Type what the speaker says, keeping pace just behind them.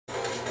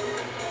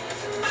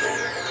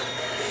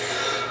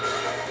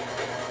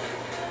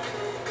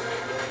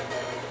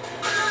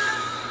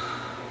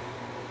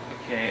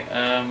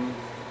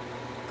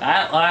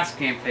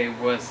gameplay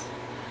was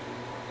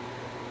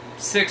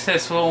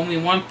successful. Only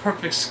one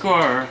perfect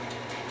score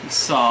we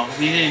saw.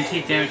 We didn't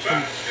take damage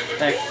from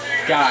that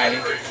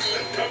guy.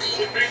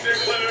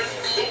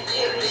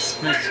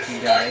 This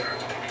Mexican guy.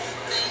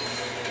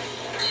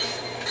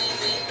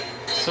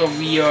 So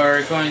we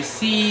are going to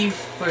see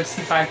where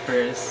Sea Viper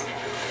is.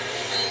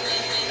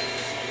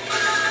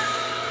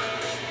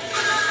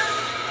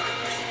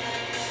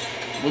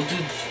 We'll do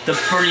the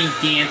burning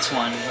dance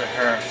one with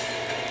her.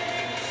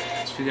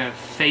 So we're gonna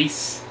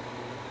face.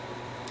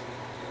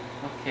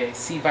 Okay,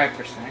 Sea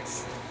Viper's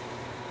next.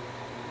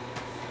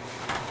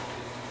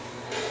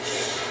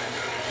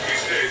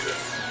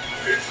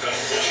 It's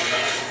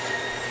not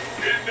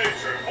in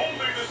nature,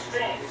 only the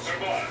strong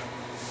survive.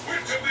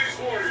 Which of these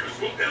warriors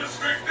will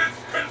illustrate this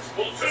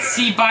principle today?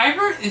 Sea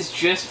Viper is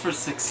just for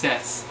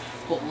success.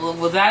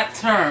 Will that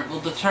term, will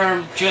the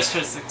term just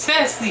for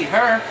success lead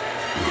her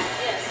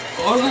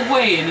all the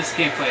way in this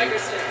gameplay?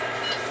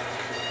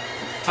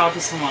 Talk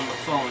to someone on the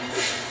phone.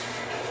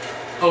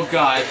 Oh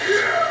god.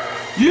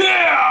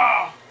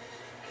 Yeah!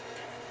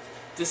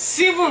 The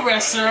sumo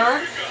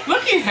wrestler!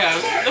 Look at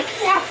him! Look at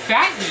how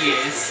fat he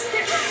is!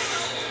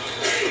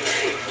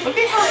 Look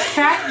at how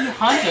fat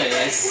Honda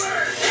is!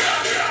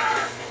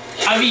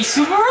 I mean,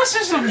 sumo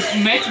wrestlers are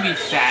meant to be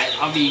fat.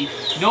 I mean,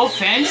 no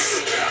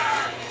offense,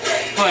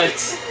 but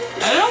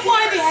I don't know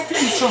why they have to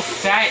be so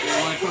fat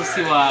when it comes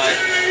to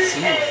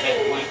sumo.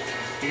 When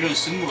you're doing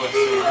sumo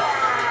wrestling.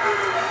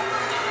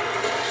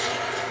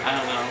 I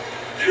don't know.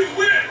 You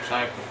win.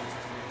 Sorry.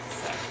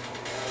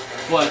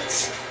 But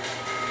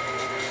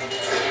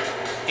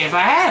if I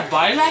had a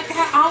body like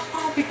that, I'll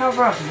probably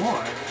cover up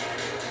more.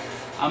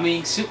 I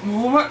mean,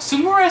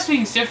 sumo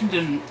wrestling is different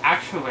than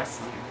actual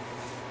wrestling.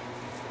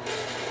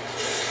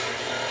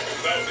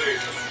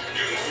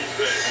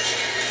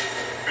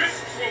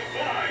 Fists will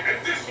fly at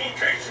this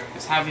location.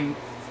 It's having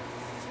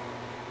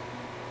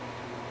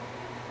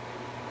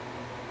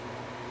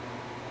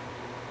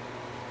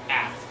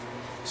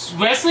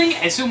wrestling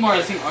and sumo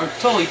wrestling are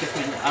totally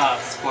different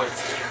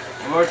sports.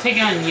 And we're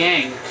taking on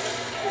Yang.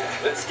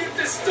 Let's get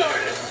this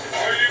started.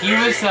 He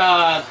was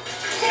the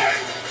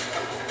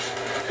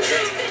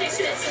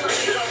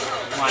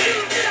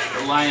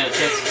line of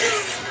this.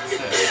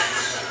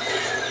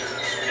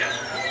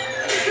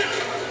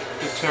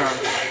 Good term.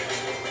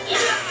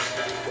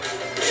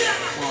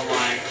 More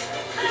line.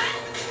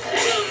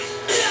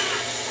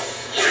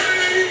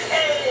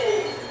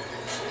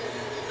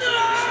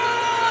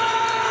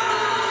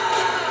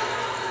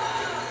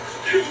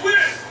 You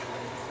win.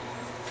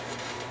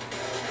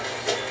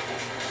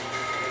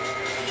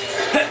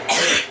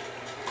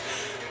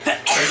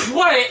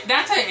 What?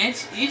 That's an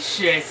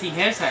interesting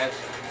hairstyle.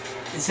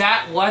 Is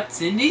that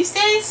what's in these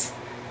days?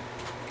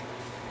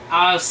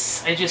 I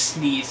just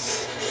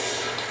sneezed.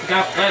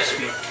 God bless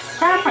me.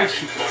 God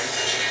bless you, boy.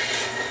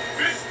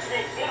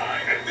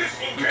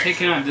 We're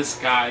taking on this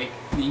guy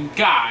named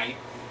Guy.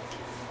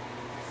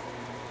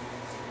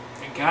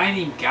 A guy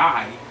named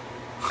Guy.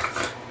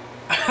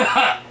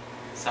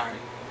 Sorry.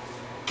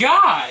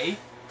 Guy?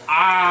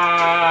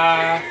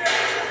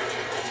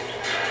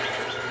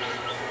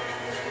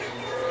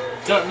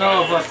 Don't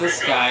know about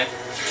this guy.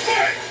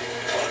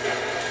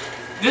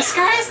 This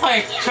guy's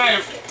like trying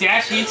to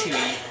dash into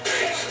me.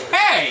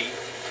 Hey!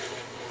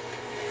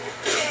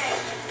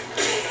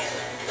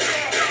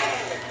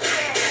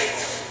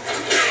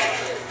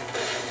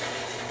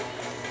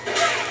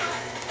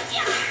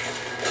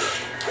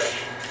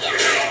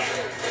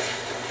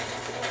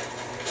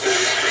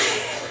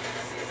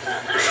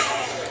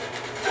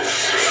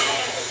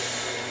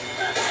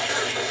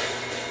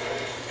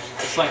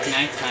 It's like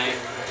nighttime.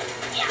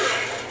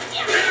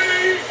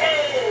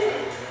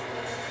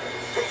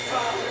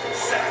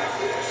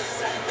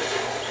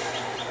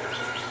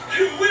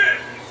 You win.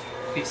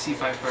 Okay, Sea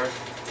Viper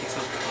takes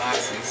off the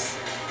glasses.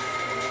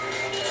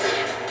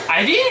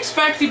 I didn't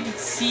expect to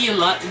see a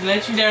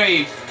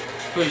legendary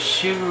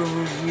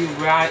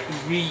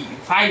chivalry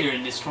fighter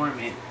in this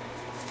tournament.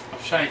 I'm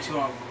trying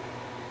to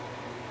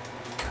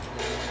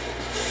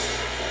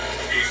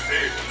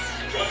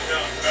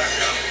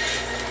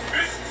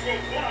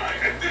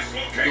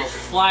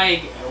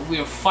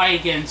We'll fly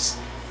against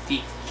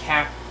the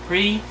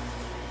Capri,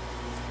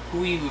 who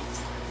we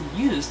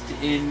used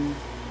in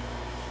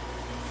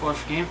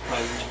fourth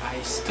gameplay, which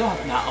I still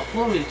have not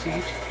uploaded to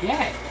YouTube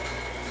yet.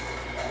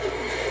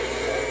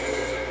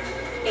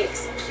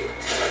 Execute.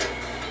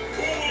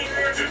 Who will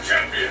emerge a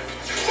champion?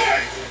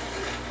 Fight!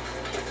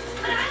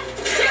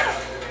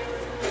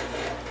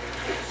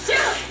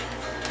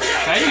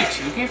 Can I do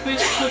 2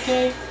 gameplays per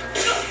day?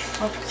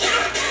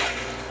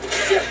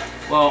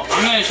 Well,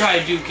 I'm gonna try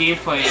to do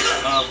gameplays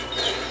of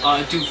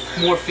do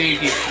more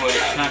video game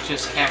footage, not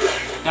just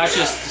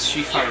the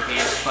Street Fighter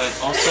games, but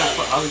also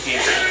for other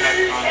games like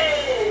Capcom.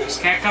 Because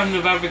Capcom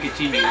November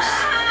continues.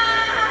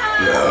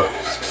 Yeah.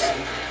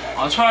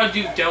 I'll try to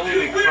do Devil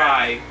May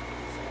Cry.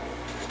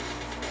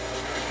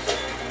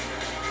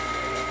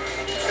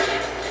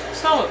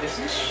 So, is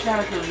this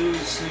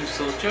Shadowloo's new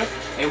soldier?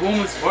 A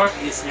woman's work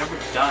is never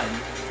done.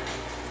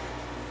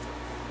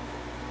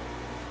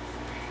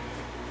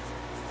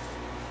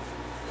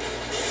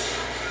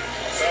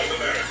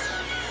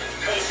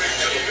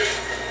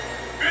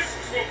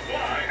 Fists will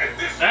fly, and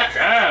this will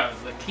catch.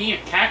 The King of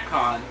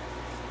Capcom.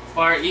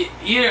 Or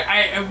either,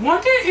 I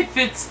wonder if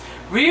it's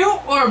Ryu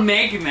or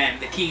Mega Man,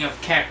 the King of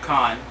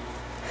Capcom.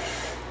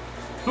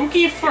 Who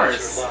came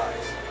first?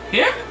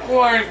 Him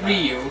or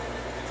Ryu?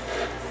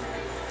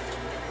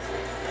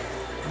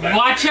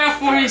 Watch out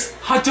for his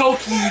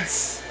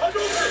Hadokens!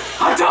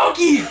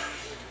 Hadouken!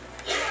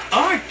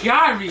 Oh my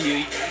god,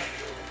 Ryu.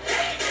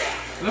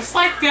 Looks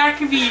like that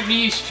could be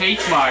Ryu's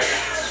trademark.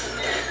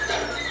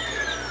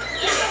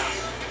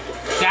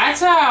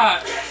 That's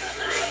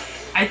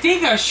I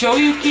think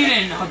Shoryuken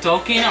and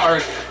Hadouken are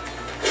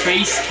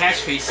phrase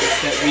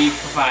catchphrases that Ryu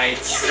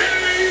provides.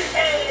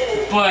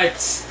 But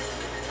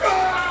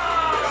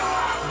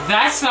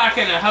that's not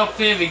gonna help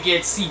him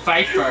against Sea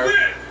Viper.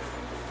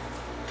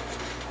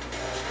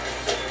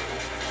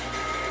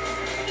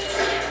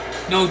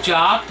 No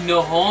job,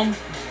 no home,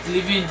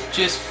 living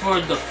just for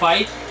the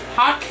fight.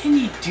 How can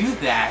you do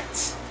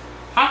that?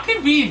 How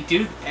can Ryu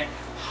do that?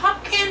 How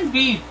can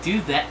Ryu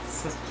do that?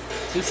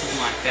 Do something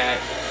like that.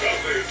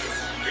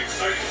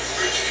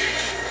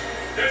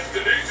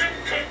 Destination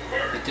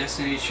confirmed. The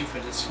destination for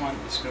this one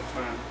is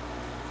confirmed.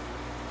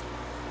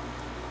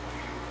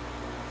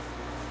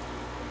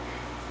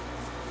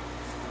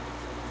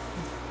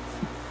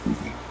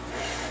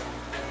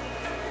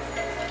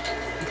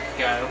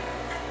 Go.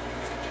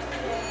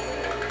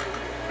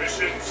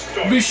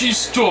 Mission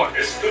start.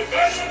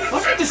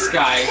 Look at this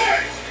guy.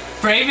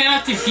 Brave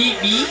enough to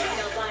beat me?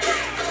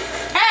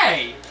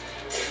 Hey!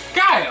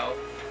 Guile!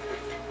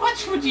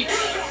 What would you...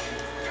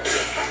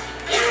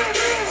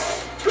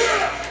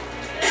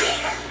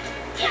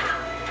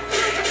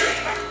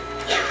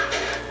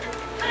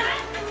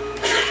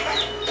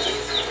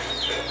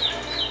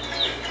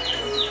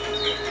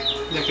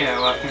 Look at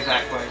her walking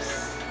backwards.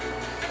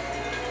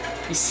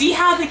 You see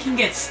how they can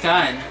get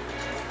stunned?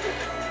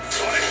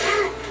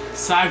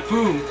 Side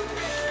boom.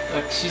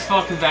 Look, she's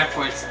walking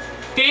backwards.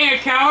 Being a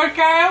coward,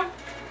 Kyle?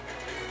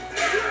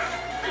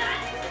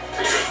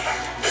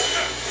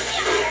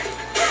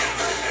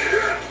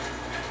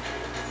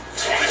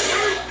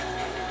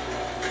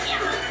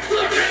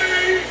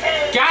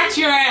 Got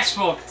your ass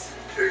whooped.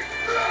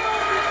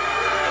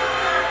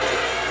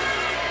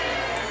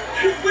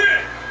 You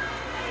win.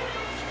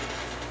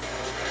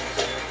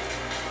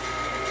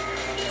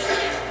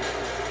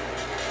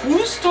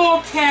 Whose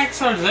dog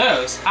tags are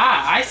those?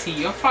 Ah, I see.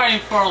 You're fighting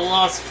for a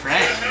lost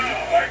friend.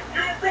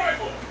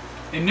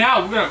 And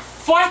now we're gonna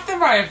fight the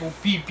rival,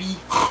 BB.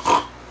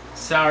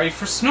 Sorry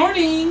for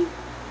snorting.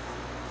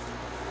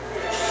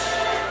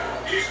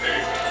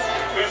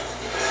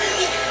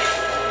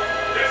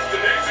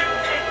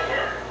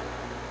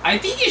 I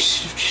think it's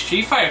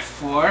Street Fighter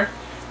 4.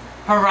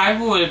 Her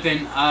rival would have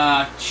been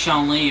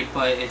Chun-Li,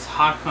 but it's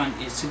Hakon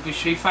in Super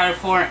Street Fighter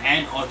 4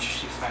 and Ultra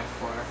Street Fighter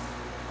 4.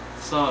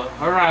 So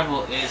her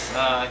rival is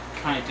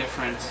kind of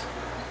different.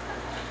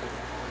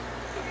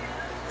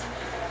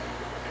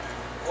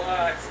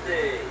 What's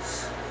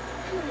this?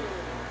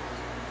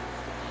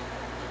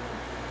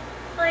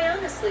 I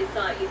honestly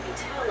thought you'd be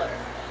taller.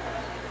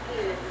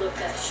 You didn't look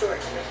that short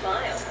in the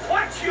file.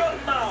 Watch your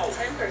mouth!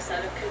 Temper's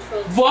out of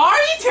control. Why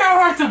are you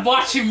telling her to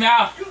watch your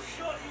mouth? You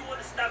sure you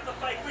want to start the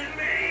fight with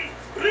me?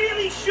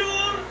 Really sure?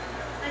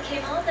 I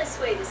came all this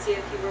way to see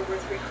if you were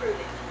worth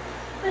recruiting.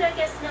 But I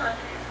guess not.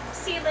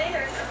 See you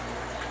later.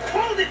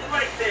 Hold it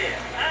right there.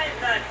 I'm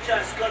not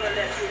just gonna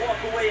let you walk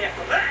away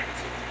after that.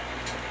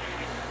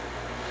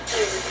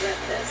 You'll regret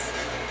this.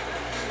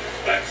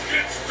 Let's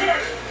get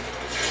started.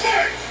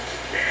 Fight!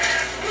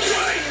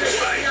 Not just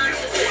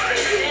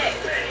what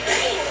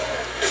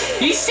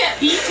they say.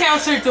 He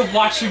tells her to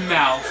watch your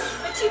mouth.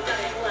 But you've got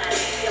a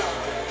glass jaw.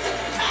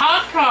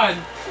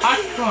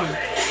 Hakon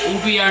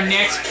will be our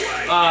next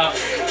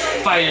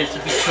fighter to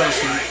be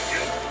chosen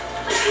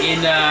in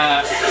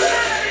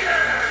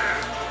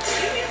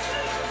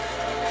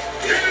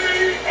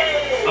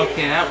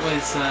okay, that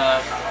was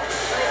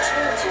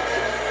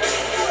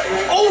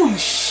oh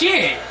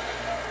shit!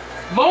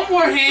 One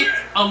more hit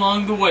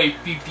along the way,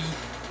 BB.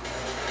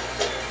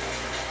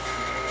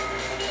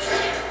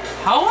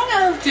 How on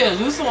earth did a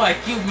loser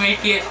like you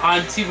make it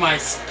onto my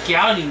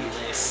scouting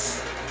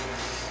list?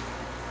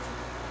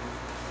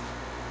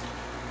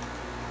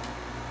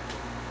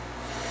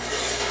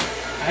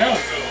 I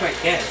don't quite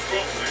get it.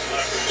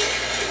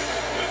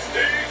 The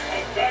stage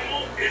of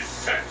battle is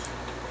set.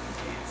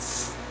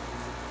 Yes.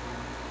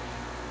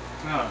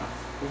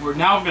 We're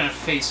now gonna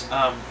face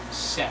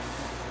Seth.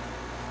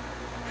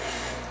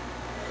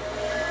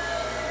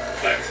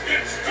 Let's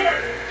get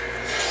started.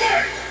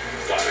 Fight!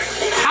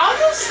 How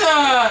does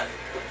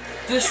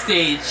this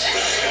stage?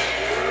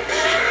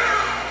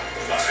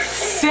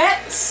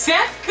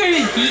 Seth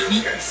couldn't beat me.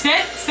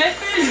 Seth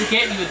couldn't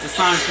get me with the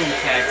Sonic Boom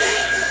text.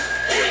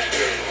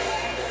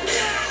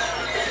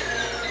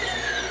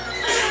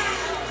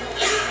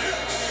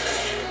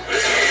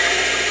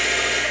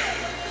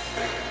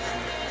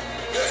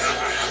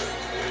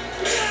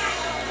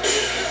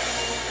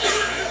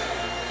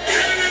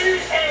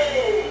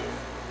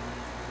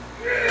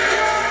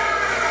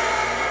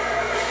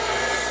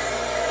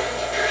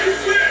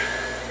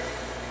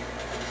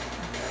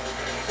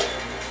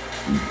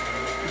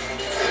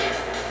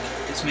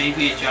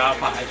 maybe a job,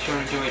 but I sure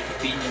enjoyed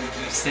beating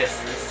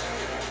resistance.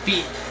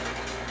 Beat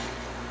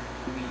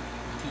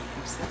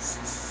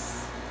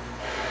resistance.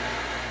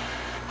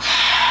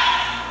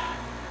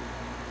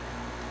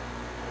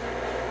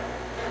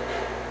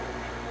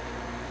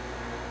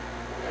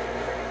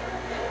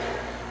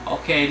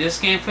 Okay, this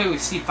gameplay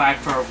with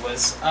C5 Pro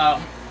was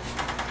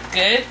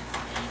good,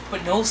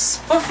 but no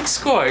perfect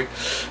score.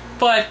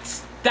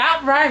 But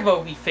that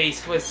rival we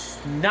faced was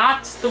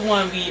not the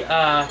one we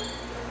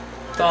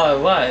thought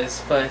it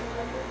was, but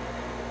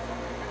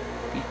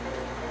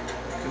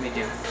what can we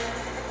do?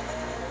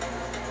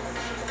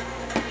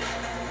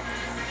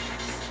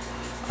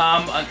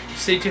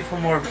 Stay tuned for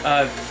more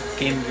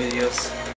gaming videos.